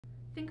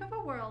Think of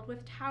a world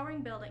with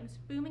towering buildings,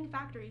 booming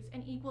factories,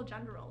 and equal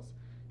gender roles.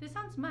 This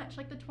sounds much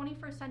like the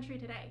 21st century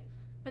today,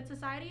 but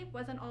society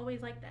wasn't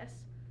always like this.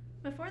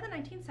 Before the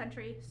 19th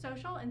century,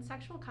 social and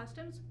sexual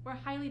customs were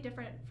highly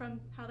different from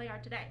how they are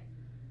today.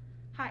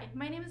 Hi,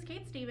 my name is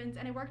Kate Stevens,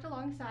 and I worked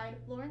alongside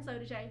Lauren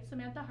Zodijay,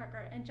 Samantha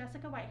Harker, and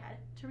Jessica Whitehead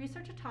to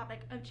research a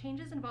topic of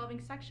changes involving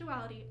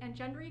sexuality and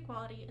gender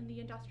equality in the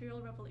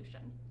Industrial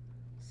Revolution.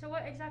 So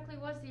what exactly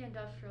was the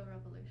Industrial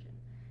Revolution?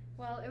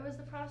 Well, it was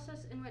the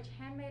process in which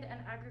handmade and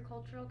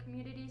agricultural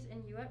communities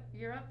in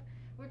Europe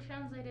were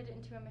translated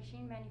into a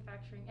machine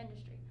manufacturing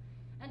industry.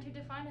 And to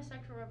define a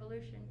sexual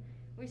revolution,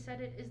 we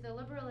said it is the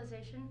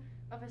liberalization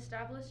of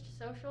established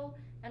social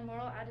and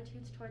moral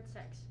attitudes towards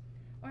sex,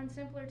 or in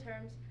simpler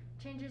terms,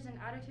 changes in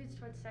attitudes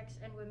towards sex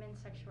and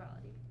women's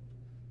sexuality.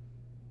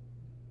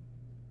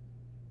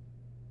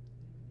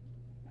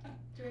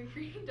 During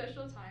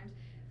pre-industrial times,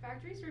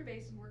 factories were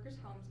based in workers'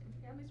 homes and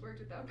families worked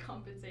without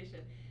compensation.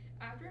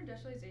 After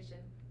industrialization,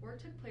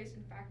 work took place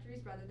in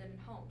factories rather than in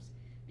homes.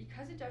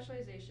 Because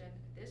industrialization,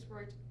 this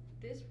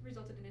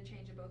resulted in a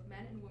change in both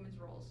men and women's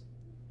roles.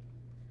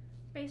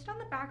 Based on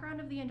the background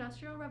of the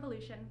Industrial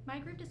Revolution, my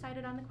group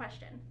decided on the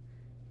question,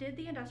 did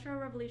the Industrial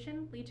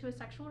Revolution lead to a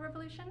sexual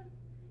revolution?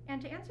 And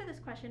to answer this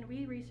question,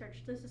 we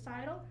researched the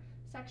societal,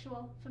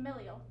 sexual,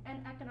 familial,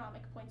 and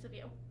economic points of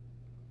view.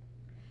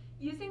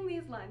 Using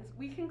these lenses,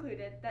 we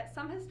concluded that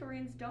some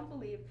historians don't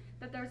believe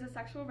that there was a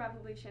sexual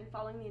revolution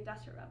following the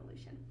Industrial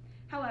Revolution.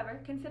 However,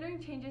 considering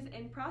changes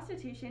in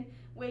prostitution,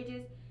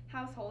 wages,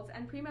 households,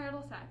 and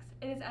premarital sex,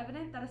 it is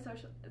evident that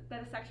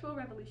a sexual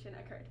revolution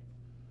occurred.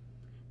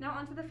 Now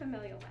onto the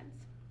familial lens.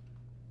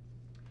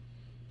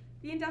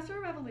 The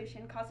Industrial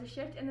Revolution caused a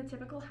shift in the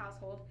typical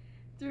household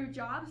through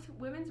jobs,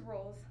 women's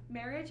roles,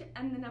 marriage,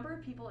 and the number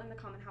of people in the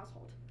common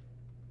household.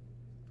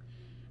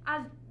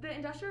 As the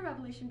Industrial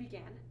Revolution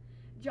began,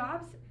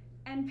 jobs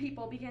and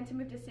people began to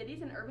move to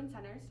cities and urban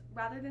centers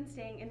rather than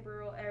staying in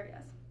rural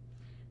areas.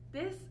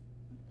 This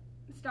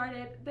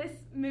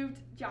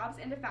moved jobs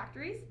into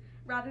factories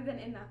rather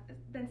than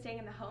staying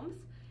in the homes.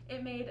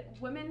 It made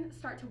women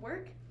start to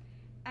work,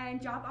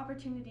 and job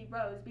opportunity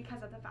rose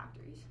because of the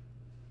factories.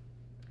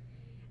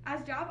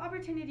 As job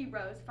opportunity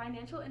rose,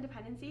 financial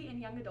independency in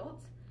young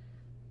adults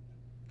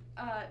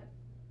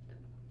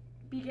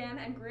began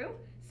and grew,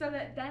 so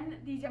that then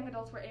these young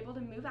adults were able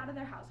to move out of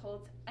their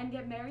households and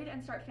get married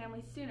and start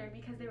families sooner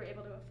because they were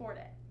able to afford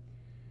it.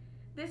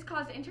 This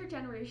caused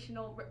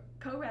intergenerational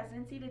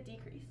co-residency to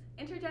decrease.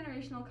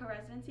 Intergenerational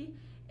co-residency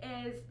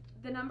is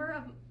the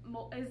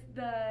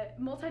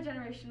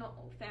multi-generational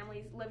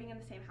families living in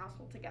the same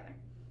household together.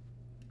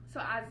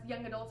 So as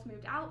young adults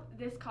moved out,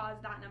 this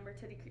caused that number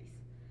to decrease.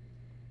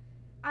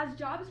 As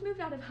jobs moved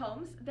out of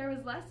homes, there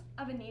was less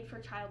of a need for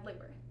child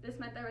labor. This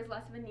meant there was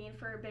less of a need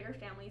for bigger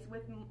families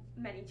with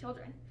many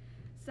children.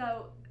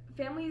 So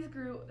families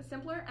grew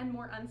simpler and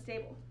more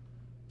unstable.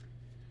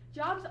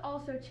 Jobs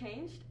also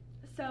changed.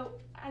 So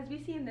as we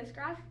see in this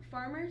graph,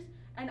 farmers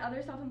and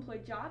other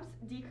self-employed jobs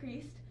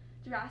decreased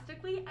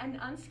drastically, and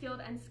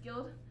unskilled and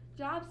skilled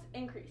jobs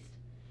increased.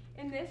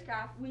 In this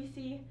graph, we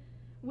see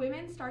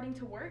women starting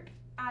to work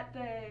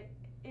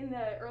in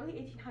the early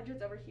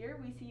 1800s over here.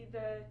 We see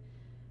the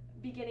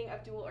beginning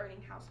of dual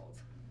earning households.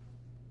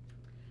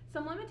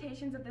 Some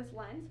limitations of this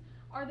lens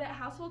are that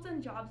households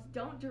and jobs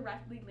don't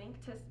directly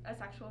link to a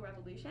sexual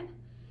revolution,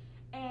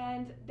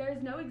 and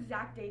there's no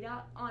exact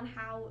data on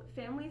how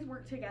families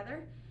work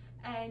together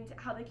and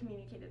how they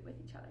communicated with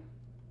each other.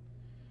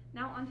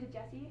 Now on to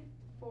Jessie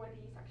for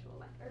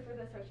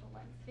the social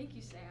lens. Thank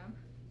you, Sam.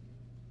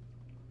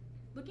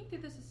 Looking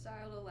through the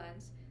societal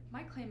lens,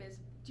 my claim is,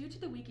 due to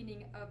the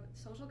weakening of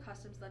social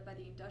customs led by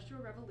the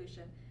Industrial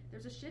Revolution,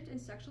 there's a shift in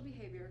sexual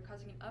behavior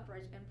causing an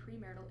uprise in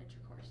premarital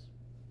intercourse.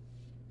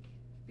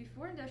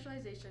 Before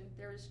industrialization,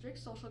 there were strict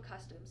social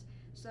customs,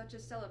 such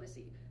as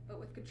celibacy, but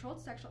with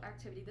controlled sexual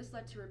activity, this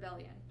led to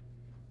rebellion.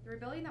 The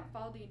rebellion that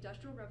followed the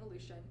Industrial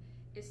Revolution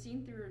is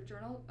seen through a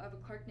journal of a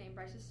clerk named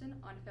Bryson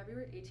on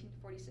February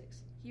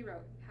 1846. He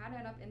wrote, "Had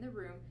Anne up in the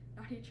room,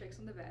 naughty tricks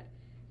on the bed."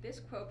 This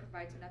quote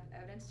provides enough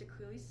evidence to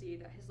clearly see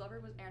that his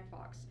lover was Anne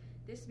Fox.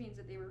 This means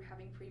that they were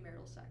having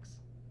premarital sex.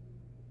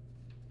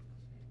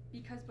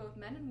 Because both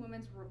men and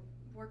women's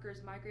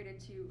workers migrated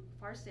to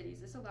far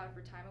cities, this allowed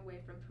for time away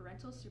from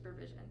parental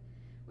supervision.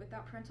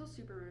 Without parental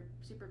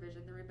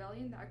supervision, the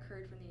rebellion that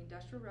occurred from the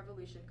Industrial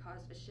Revolution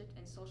caused a shift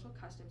in social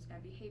customs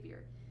and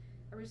behavior.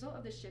 A result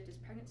of this shift is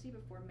pregnancy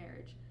before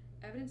marriage.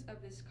 Evidence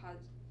of this cause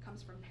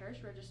comes from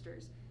parish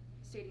registers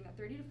stating that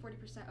 30 to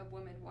 40% of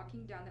women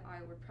walking down the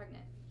aisle were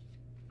pregnant.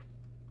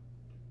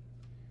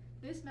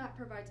 This map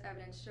provides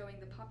evidence showing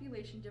the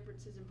population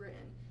differences in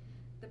Britain.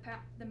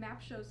 The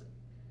map shows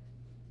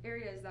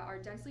areas that are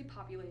densely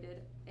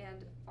populated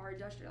and are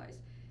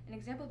industrialized. An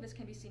example of this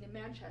can be seen in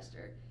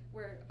Manchester,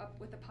 where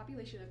with a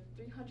population of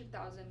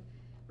 300,000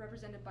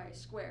 represented by a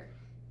square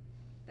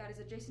that is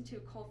adjacent to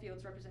coal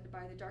fields represented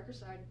by the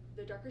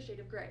darker shade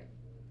of gray.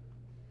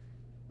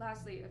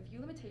 Lastly, a few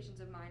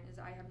limitations of mine is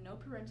I have no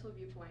parental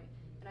viewpoint,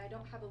 and I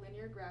don't have a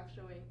linear graph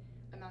showing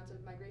amounts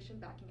of migration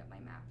backing up my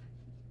map.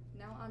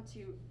 Now on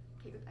to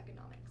Kate with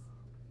economics.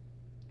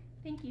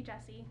 Thank you,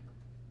 Jessie.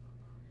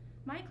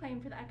 My claim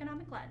for the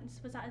economic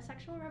lens was that a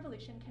sexual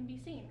revolution can be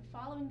seen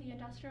following the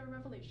Industrial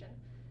Revolution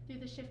through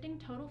the shifting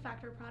total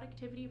factor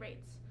productivity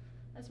rates,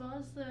 as well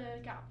as the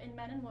gap in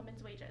men and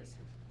women's wages.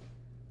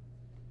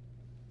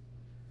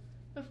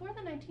 Before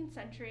the 19th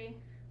century,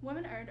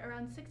 women earned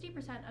around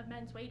 60% of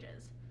men's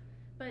wages,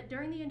 but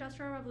during the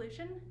Industrial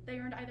Revolution, they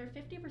earned either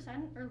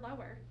 50% or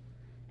lower.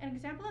 An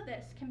example of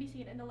this can be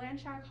seen in the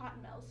Lancashire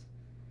cotton mills.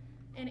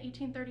 In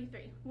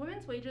 1833,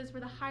 women's wages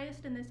were the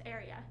highest in this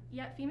area,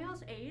 yet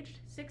females aged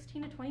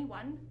 16 to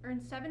 21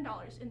 earned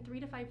 $7 in 3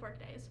 to 5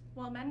 workdays,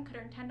 while men could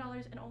earn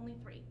 $10 in only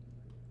 3.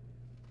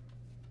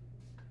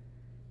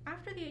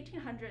 After the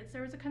 1800s,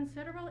 there was a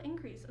considerable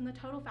increase in the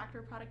total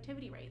factor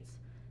productivity rates,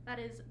 that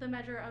is, the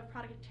measure of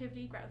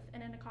productivity growth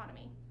in an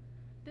economy.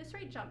 This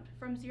rate jumped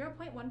from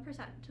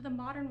 0.1% to the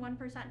modern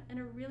 1% in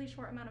a really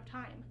short amount of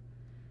time.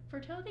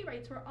 Fertility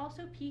rates were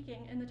also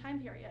peaking in the time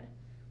period,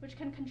 which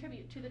can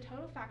contribute to the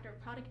total factor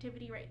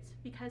productivity rates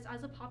because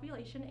as the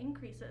population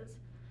increases,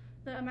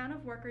 the amount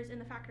of workers in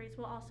the factories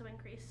will also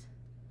increase.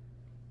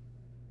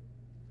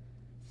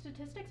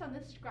 Statistics on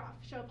this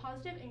graph show a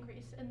positive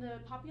increase in the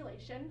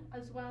population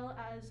as well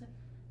as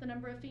the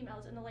number of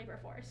females in the labor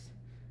force.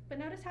 But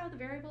notice how the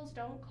variables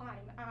don't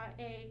climb at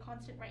a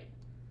constant rate.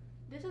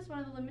 This is one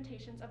of the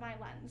limitations of my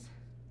lens.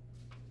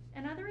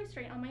 Another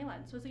restraint on my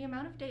lens was the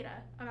amount of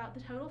data about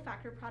the total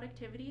factor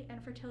productivity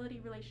and fertility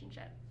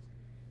relationship.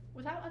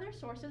 Without other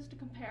sources to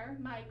compare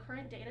my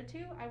current data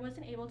to, I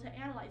wasn't able to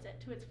analyze it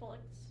to its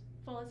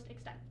fullest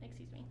extent.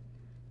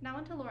 Now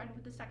on to Lauren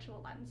with the sexual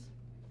lens.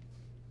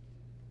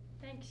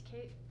 Thanks,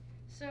 Kate.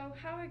 So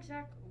how do you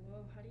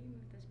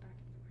move this back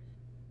and forth?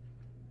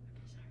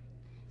 Okay, sorry.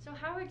 So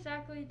how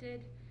exactly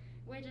did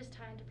wages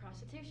tie into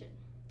prostitution?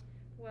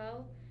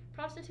 Well,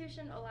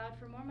 prostitution allowed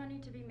for more money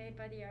to be made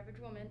by the average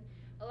woman,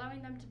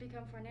 allowing them to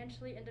become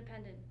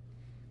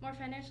more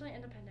financially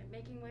independent,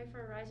 making way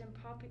for a rise in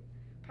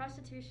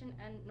prostitution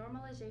and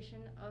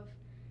normalization of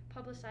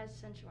publicized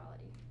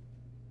sensuality.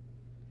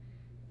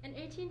 In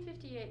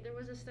 1858, there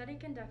was a study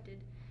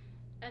conducted,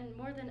 and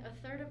more than a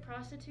third of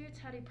prostitutes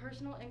had a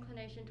personal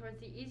inclination towards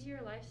the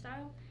easier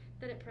lifestyle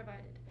that it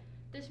provided.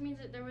 This means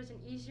that there was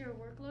an easier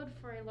workload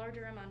for a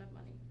larger amount of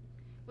money,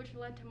 which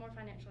led to more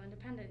financial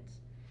independence.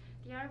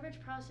 The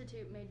average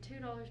prostitute made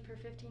 $2 per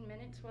 15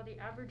 minutes, while the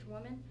average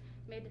woman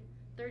made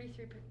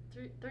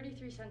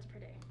 33 cents per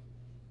day.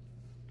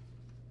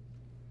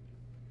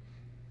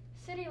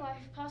 City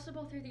life,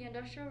 possible through the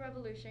Industrial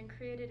Revolution,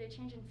 created a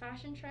change in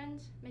fashion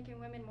trends, making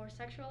women more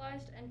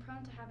sexualized and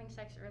prone to having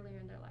sex earlier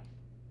in their life.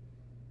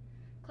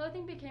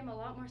 Clothing became a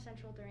lot more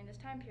central during this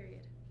time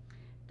period.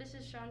 This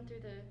is shown through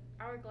the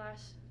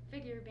hourglass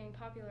figure being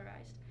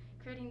popularized,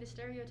 creating the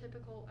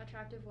stereotypical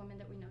attractive woman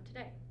that we know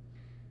today.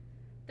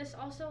 This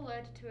also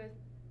led to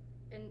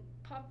a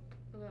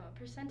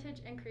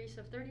percentage increase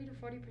of 30 to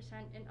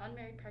 40% in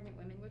unmarried pregnant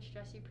women, which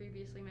Jessie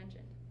previously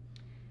mentioned,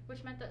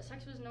 which meant that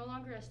sex was no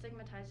longer as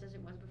stigmatized as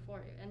it was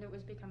before, and it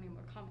was becoming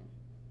more common.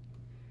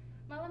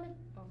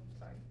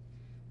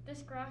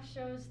 This graph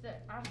shows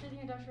that after the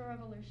Industrial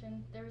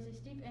Revolution, there was a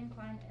steep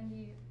incline in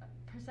the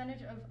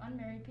percentage of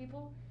unmarried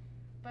people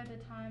by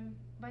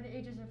the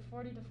ages of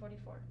 40 to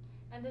 44.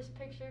 And this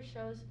picture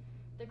shows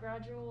the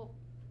gradual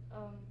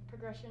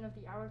progression of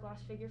the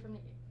hourglass figure from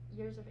the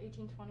years of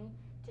 1820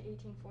 to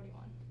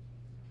 1841.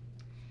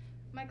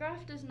 My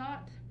graph does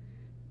not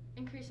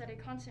increase at a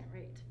constant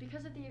rate.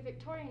 Because of the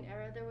Victorian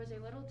era, there was a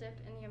little dip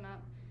in the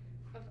amount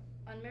of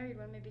unmarried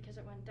women because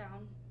it went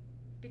down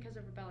because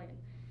of rebellion.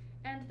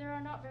 And there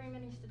are not very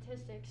many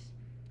statistics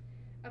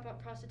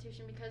about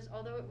prostitution because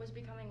although it was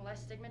becoming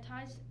less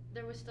stigmatized,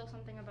 there was still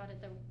something about it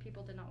that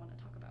people did not want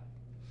to talk about.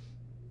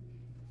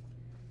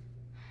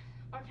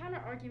 Our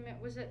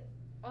counter-argument was that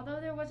although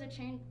there was a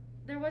change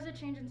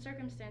in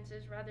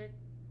circumstances rather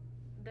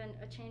than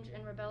a change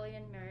in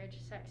rebellion, marriage,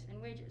 sex, and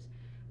wages.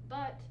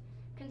 But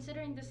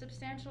considering the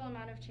substantial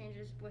amount of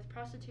changes with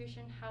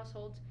prostitution,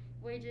 households,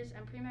 wages,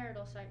 and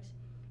premarital sex,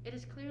 it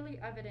is clearly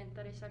evident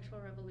that a sexual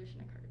revolution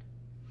occurred.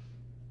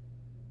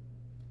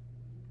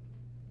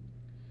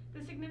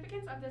 The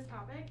significance of this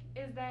topic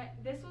is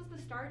that this was the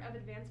start of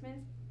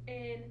advancements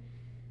in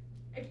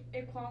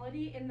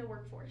equality in the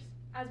workforce.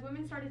 As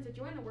women started to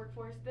join the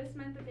workforce, this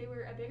meant that they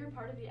were a bigger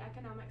part of the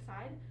economic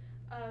side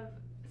of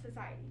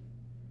society.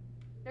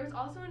 There was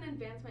also an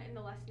advancement in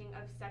the lessening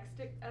of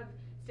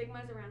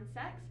stigmas around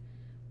sex,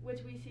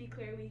 which we see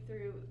clearly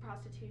through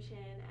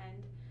prostitution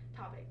and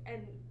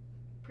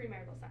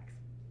premarital sex.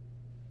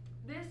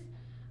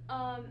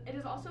 It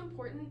is also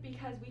important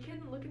because we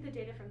can look at the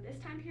data from this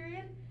time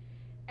period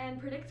and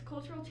predict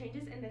cultural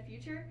changes in the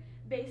future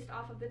based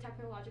off of the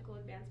technological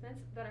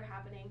advancements that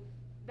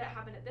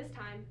happen at this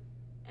time,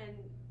 and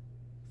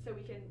so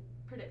we can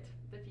predict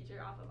the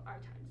future off of our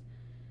times.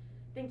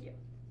 Thank you.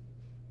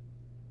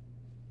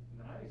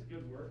 Nice,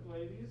 good work,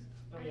 ladies.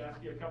 Let me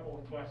ask you a couple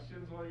of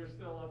questions while you're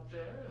still up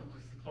there, and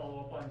just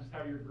follow up on just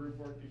how your group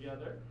worked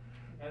together.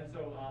 And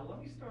so let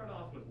me start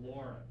off with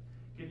Lauren.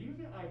 Can you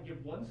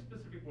give one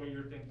specific way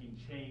your thinking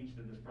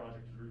changed in this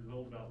project as a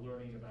result about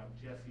learning about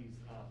Jessie's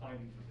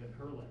findings within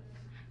her lens?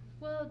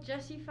 Well,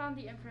 Jessie found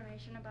the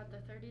information about the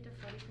 30 to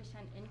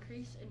 40%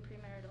 increase in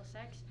premarital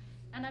sex,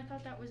 and I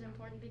thought that was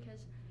important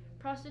because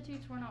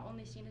prostitutes were not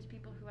only seen as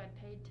people who had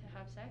paid to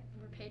have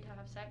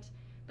sex,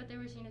 but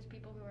they were seen as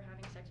people who were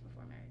having sex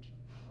before marriage.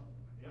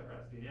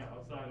 Interesting, yeah,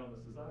 outside on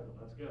the societal,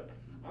 that's good.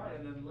 All right,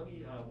 and then let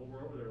me, while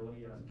we're over there, let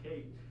me ask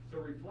Kate,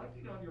 so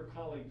reflecting on your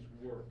colleagues'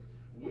 work,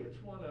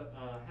 which one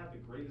had the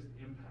greatest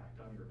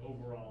impact on your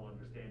overall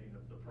understanding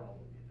of the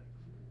problem, do you think?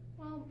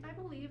 Well, I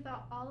believe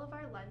that all of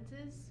our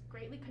lenses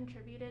greatly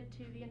contributed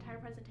to the entire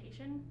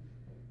presentation,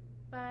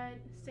 but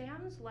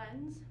Sam's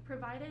lens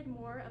provided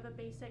more of a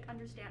basic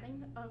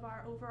understanding of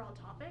our overall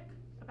topic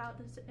about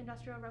the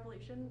Industrial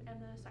Revolution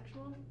and the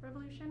sexual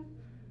revolution.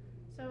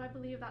 So I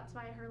believe that's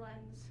why her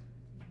lens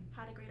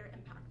had a greater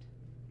impact.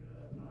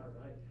 Good, all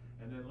right.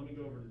 And then let me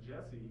go over to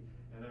Jessie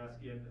and ask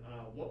in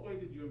what way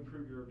did you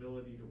improve your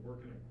ability to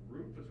work in a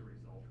group as a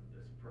result of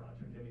this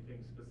project?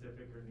 Anything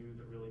specific or new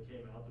that really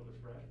came out that was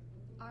fresh?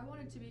 I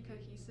wanted to be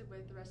cohesive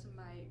with the rest of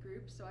my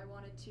group, so I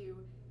wanted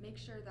to make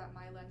sure that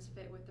my lens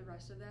fit with the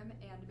rest of them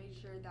and make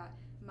sure that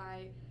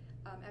my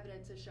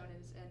evidence as shown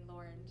in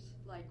Lauren's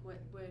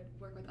would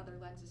work with other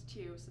lenses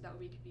too, so that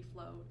we could be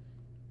flow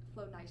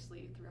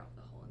nicely throughout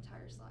the whole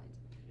entire slide.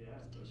 Yeah,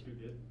 those two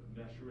did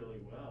mesh really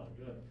well,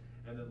 good.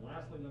 And then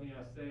lastly, let me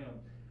ask Sam,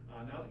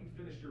 now that you've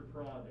finished your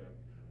project,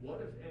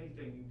 what, if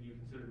anything, do you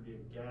consider to be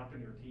a gap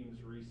in your team's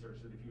research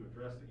that if you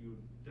addressed it, you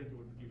would think it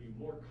would give you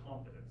more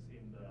confidence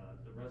in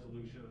the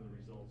resolution and the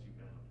results you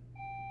found?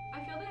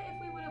 I feel that if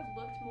we would have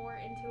looked more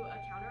into a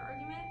counter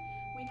argument,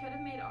 we could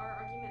have made our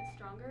argument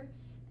stronger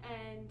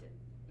and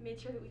made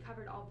sure that we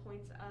covered all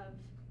points of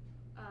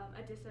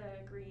a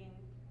disagreeing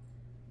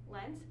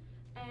lens.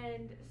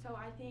 And so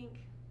I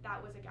think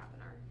that was a gap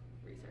in our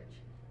research.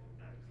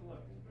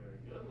 Excellent, very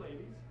good,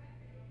 ladies.